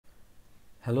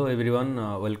Hello everyone,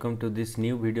 welcome to this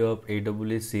new video of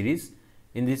AWS series.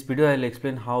 In this video I will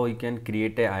explain how we can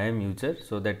create a IAM user,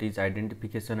 so that is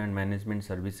identification and management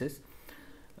services.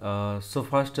 So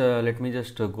first let me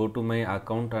just go to my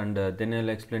account and then I will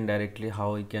explain directly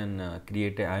how we can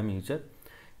create a IAM user.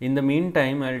 In the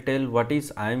meantime I will tell what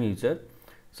is IAM user.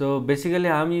 So basically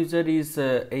IAM user is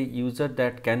a user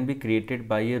that can be created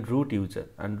by a root user,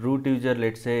 and root user,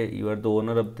 let's say you are the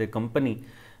owner of the company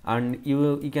and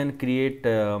you can create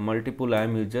multiple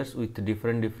IAM users with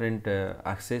different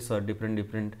access or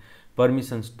different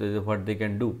permissions to what they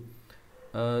can do.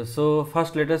 So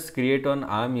first let us create an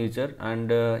IAM user,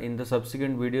 and in the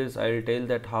subsequent videos I will tell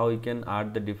that how you can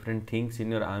add the different things in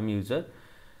your IAM user.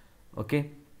 Okay,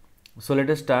 so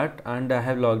let us start, and I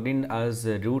have logged in as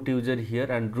a root user here,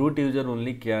 and root user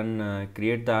only can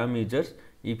create the IAM users.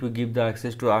 If you give the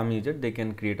access to IAM user, they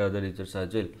can create other users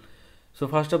as well. So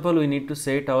first of all we need to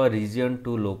set our region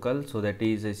to local, so that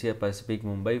is Asia Pacific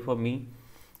Mumbai for me,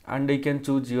 and you can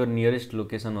choose your nearest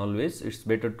location always. It's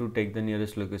better to take the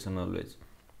nearest location always.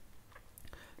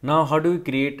 Now how do we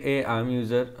create a IAM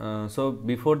user? So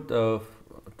before to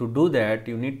do that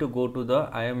you need to go to the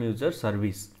IAM user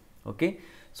service. Okay,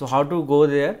 so how to go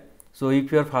there? So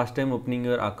if you are first time opening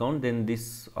your account, then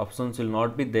this options will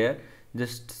not be there.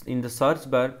 Just in the search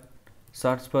bar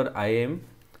search for IAM,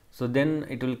 so then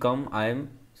it will come IAM,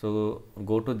 so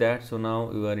go to that. So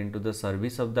now you are into the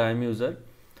service of the IAM user,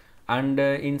 and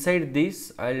inside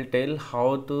this I will tell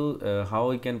how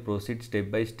we can proceed step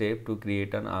by step to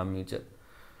create an IAM user.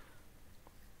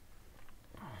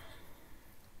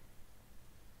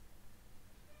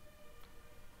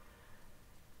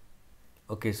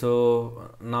 Okay,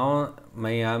 so now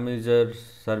my IAM user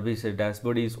service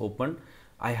dashboard is open.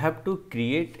 I have to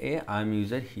create a IAM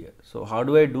user here. So how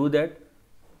do I do that?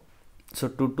 So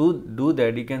to do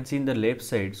that, you can see in the left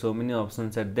side so many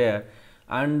options are there,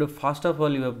 and first of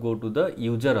all you have go to the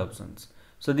user options.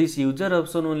 So this user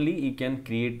option only you can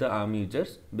create the IAM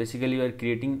users. Basically you are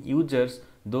creating users,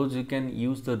 those you can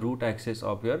use the root access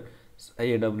of your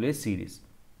AWS series.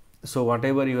 So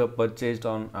whatever you have purchased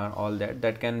on all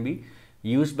that can be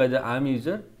used by the IAM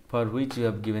user for which you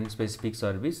have given specific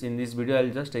service. In this video I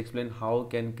will just explain how you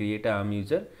can create a IAM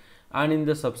user, and in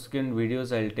the subsequent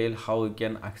videos I will tell how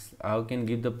you can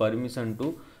give the permission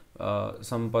to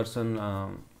some person,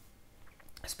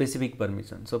 specific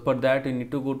permission. So for that you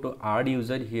need to go to add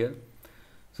user here.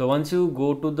 So once you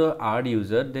go to the add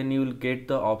user, then you will get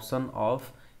the option of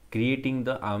creating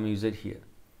the IAM user here.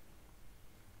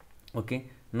 Okay,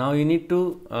 now you need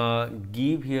to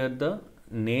give here the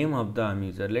name of the IAM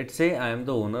user. Let's say I am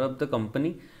the owner of the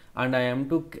company and I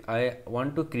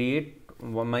want to create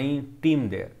my team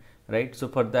there, right? So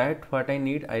for that what I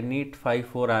need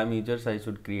 4 IAM users I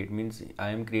should create. Means I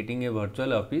am creating a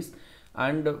virtual office,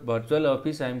 and virtual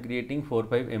office I am creating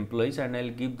 4-5 employees, and I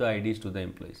will give the IDs to the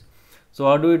employees. So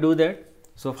how do we do that?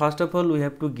 So first of all we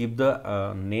have to give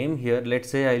the name here. Let's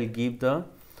say I will give the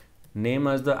name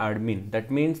as the admin.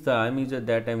 That means the IAM user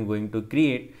that I am going to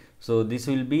create, so this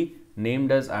will be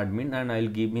named as admin, and I will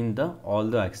give him the all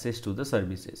the access to the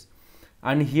services.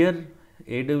 And here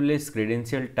AWS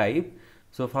credential type.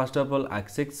 So first of all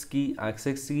access key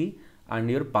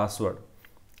and your password.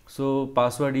 So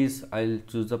password is, I'll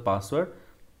choose the password.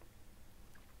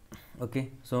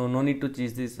 Okay, so no need to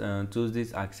choose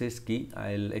this access key.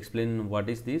 I'll explain what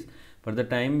is this. For the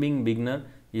time being beginner,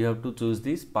 you have to choose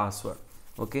this password.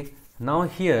 Okay, now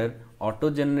here auto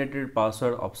generated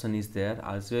password option is there,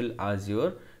 as well as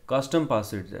your custom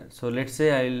password is there. So let's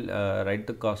say I'll write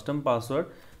the custom password,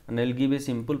 and I'll give a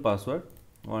simple password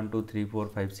 1 2 3 4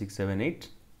 5 6 7 8.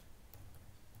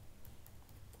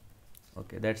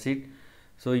 Okay, that's it.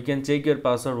 So you can check your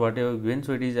password whatever given.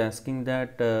 So it is asking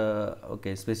that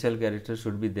okay, special character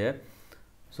should be there.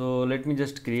 So let me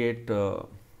just create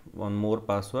one more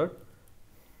password.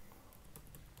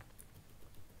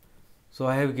 So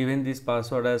I have given this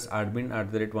password as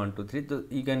admin@123. So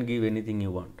you can give anything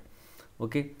you want.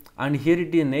 Okay, and here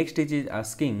it is next it is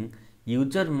asking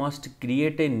user must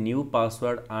create a new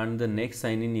password, and the next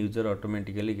sign in user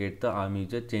automatically get the IAM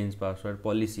user change password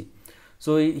policy.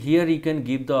 So here you can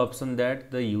give the option that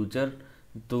the user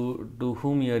to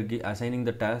whom you are assigning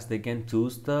the task, they can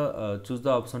choose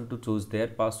the option to choose their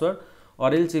password,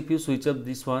 or else if you switch up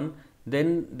this one,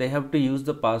 then they have to use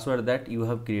the password that you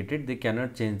have created. They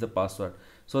cannot change the password,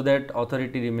 so that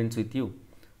authority remains with you.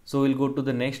 So we'll go to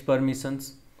the next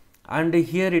permissions, and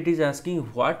here it is asking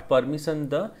what permission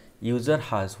the user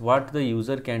has, what the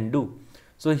user can do.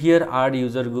 So here add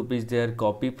user group is there,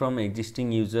 copy from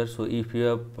existing user. So if you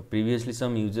have previously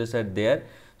some users are there,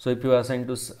 So if you assign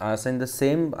the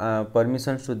same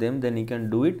permissions to them, then you can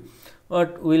do it.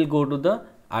 But we'll go to the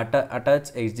attach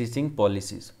existing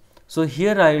policies. So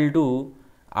here I will do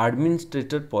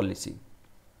administrator policy.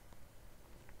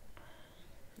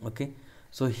 Okay,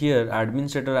 so here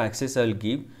administrator access I will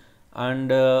give, and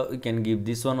we can give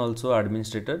this one also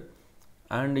administrator,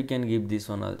 and we can give this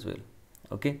one as well.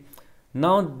 Okay,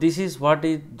 now this is what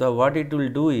it will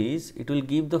do is it will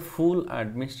give the full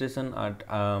administration at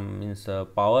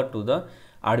power to the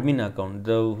admin account.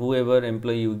 Whoever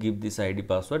employee you give this ID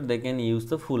password, they can use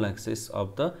the full access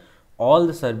of the all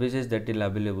the services that is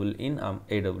available in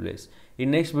AWS.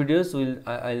 In next videos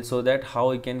I'll show that how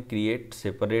we can create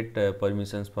separate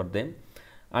permissions for them.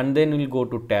 And then we'll go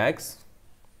to tags.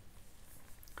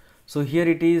 So here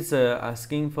it is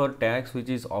asking for tags which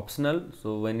is optional.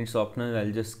 So when it's optional,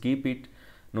 I'll just skip it,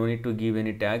 no need to give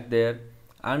any tag there.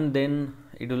 And then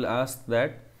it will ask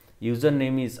that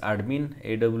username is admin,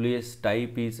 AWS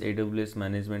type is AWS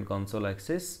management console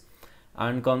access,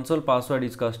 and console password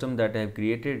is custom that I have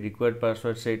created, required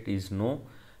password set is no,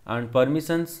 and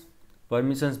permissions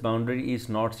boundary is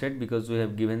not set because we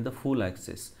have given the full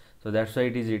access. So that's why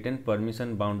it is written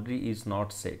permission boundary is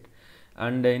not set.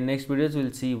 And in next videos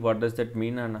we'll see what does that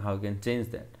mean and how we can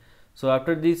change that. So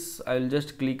after this I will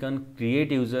just click on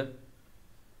create user,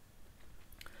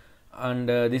 and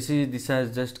this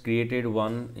has just created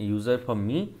one user for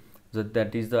me. So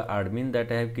that is the admin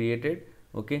that I have created.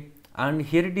 Okay, and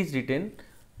here it is written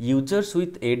users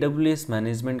with AWS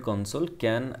management console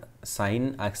can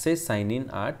sign in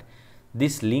at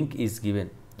this link is given.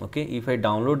 Okay, if I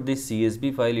download this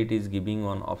CSV file, it is giving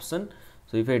one option.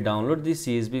 So if I download this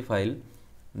CSV file,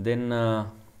 then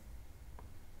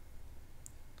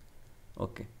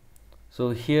okay,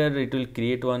 so here it will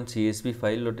create one CSV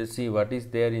file. Let us see what is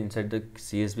there inside the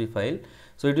CSV file.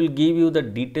 So it will give you the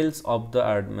details of the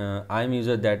IAM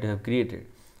user that you have created.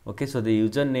 Okay, so the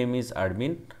username is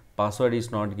admin, password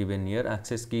is not given here,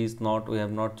 access key is not, we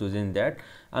have not chosen that,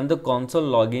 and the console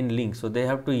login link. So they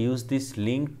have to use this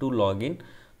link to log in.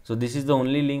 So this is the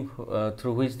only link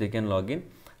through which they can log in.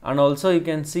 And also you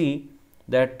can see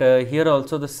that here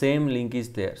also the same link is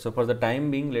there. So for the time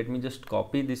being, let me just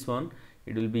copy this one.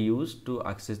 It will be used to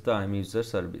access the IAM user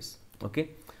service. Okay,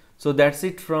 so that's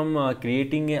it from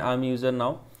creating a IAM user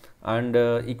now. And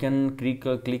you can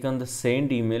click on the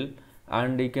send email,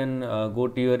 and you can go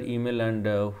to your email, and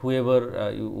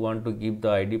whoever you want to give the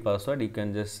ID password, you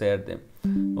can just share them.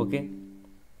 Okay,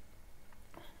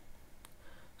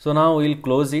 so now we'll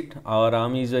close it. Our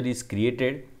IAM user is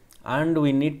created and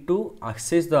we need to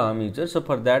access the IAM user. So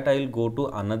for that I will go to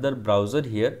another browser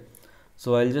here.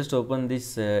 So I'll just open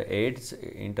this Edge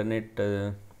Internet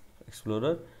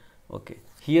Explorer. Okay,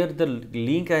 here the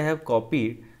link I have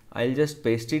copied, I'll just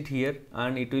paste it here,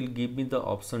 and it will give me the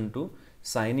option to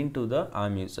sign in to the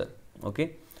IAM user.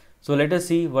 Okay, so let us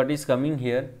see what is coming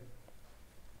here.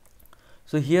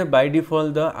 So here by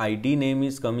default the ID name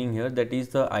is coming here, that is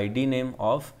the ID name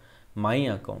of my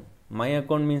account. My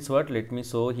account means what? Let me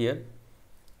show here.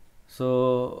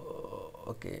 So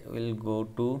okay, we'll go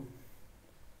to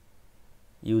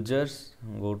users,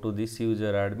 go to this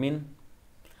user admin,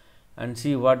 and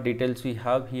see what details we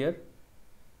have here.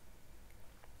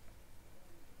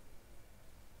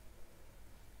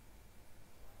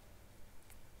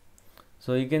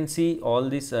 So you can see all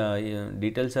these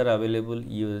details are available.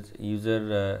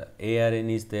 User ARN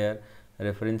is there,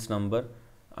 reference number,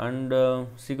 and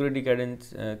security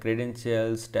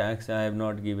credentials, tags I have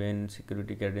not given,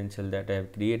 security credential that I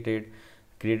have created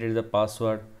the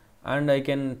password, and I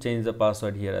can change the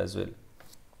password here as well,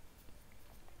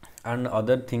 and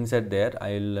other things are there.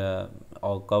 I will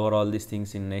cover all these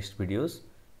things in next videos.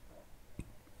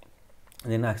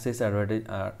 Then access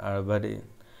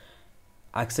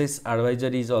advisor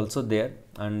is also there,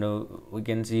 and we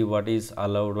can see what is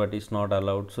allowed, what is not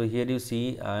allowed. So here you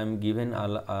see I am given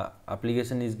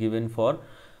application is given for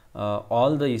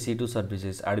all the EC2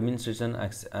 services. Administration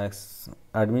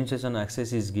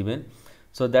access is given.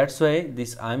 So that's why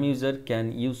this IAM user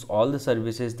can use all the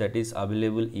services that is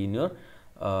available in your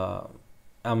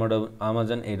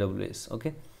Amazon AWS.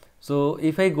 Okay, so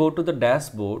if I go to the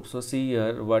dashboard, so see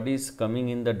here what is coming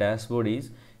in the dashboard is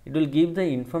it will give the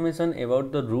information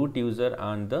about the root user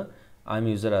and the IAM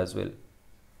user as well.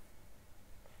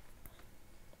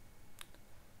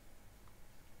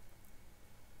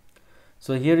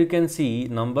 So here you can see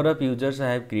number of users I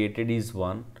have created is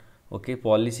 1. Okay,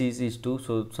 policies is 2,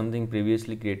 so something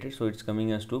previously created, so it's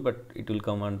coming as 2, but it will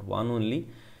come on 1 only.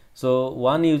 So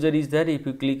one user is there. If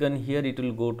you click on here, it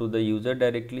will go to the user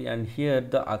directly, and here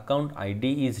the account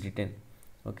ID is written.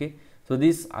 Okay, So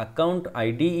this account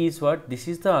ID is what? This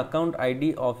is the account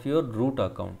ID of your root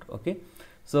account. Okay,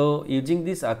 so using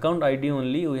this account ID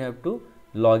only we have to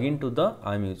log in to the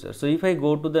IAM user. So if I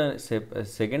go to the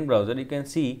second browser, you can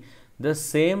see the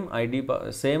same ID,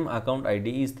 same account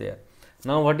ID is there.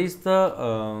 Now what is the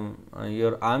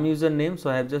your IAM username? So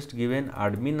I have just given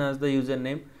admin as the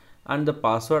username, and the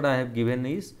password I have given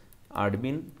is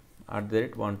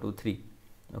admin@123.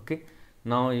 Okay,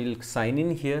 now you will sign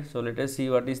in here. So let us see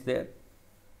what is there.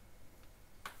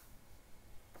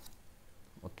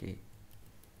 Okay,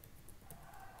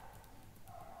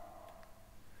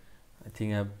 I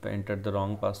think I have entered the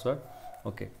wrong password.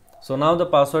 Okay, so now the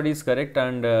password is correct,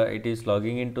 and it is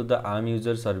logging into the IAM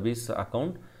user service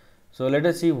account. So let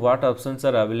us see what options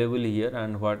are available here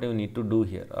and what you need to do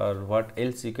here, or what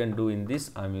else you can do in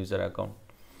this IAM user account.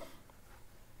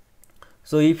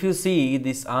 So if you see,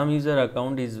 this IAM user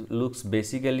account looks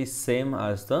basically same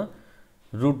as the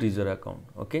root user account.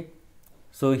 Okay,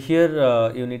 so here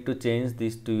you need to change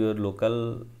this to your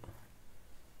local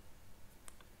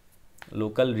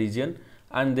region,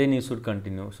 and then you should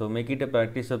continue. So make it a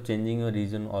practice of changing your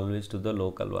region always to the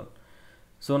local one.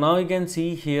 So now you can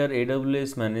see here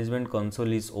AWS management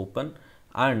console is open,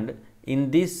 and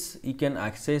in this you can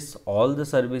access all the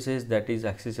services that is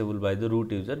accessible by the root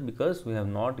user, because we have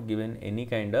not given any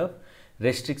kind of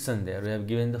restriction there. We have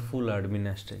given the full admin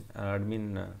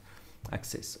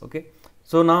access. Okay,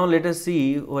 so now let us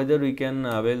see whether we can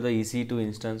avail the EC2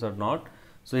 instance or not.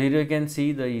 So here you can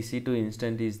see the EC2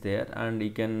 instance is there, and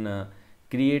you can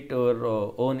create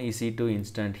your own EC2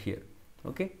 instance here.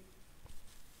 Okay,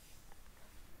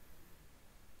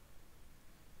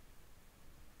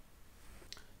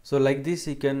 so like this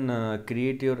you can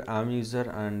create your IAM user,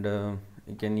 and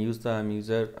you can use the IAM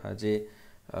user as a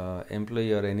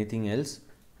employee or anything else.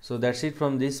 So that's it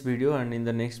from this video, and in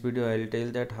the next video I will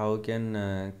tell that how you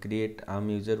can create IAM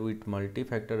user with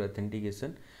multi-factor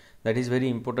authentication. That is very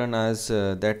important, as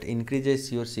that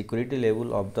increases your security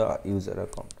level of the user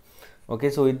account.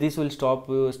 Okay, so with this we'll stop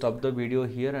the video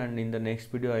here, and in the next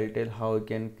video I will tell how you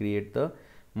can create the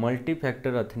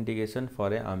multi-factor authentication for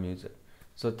a IAM user.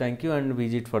 So thank you, and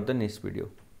visit for the next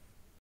video.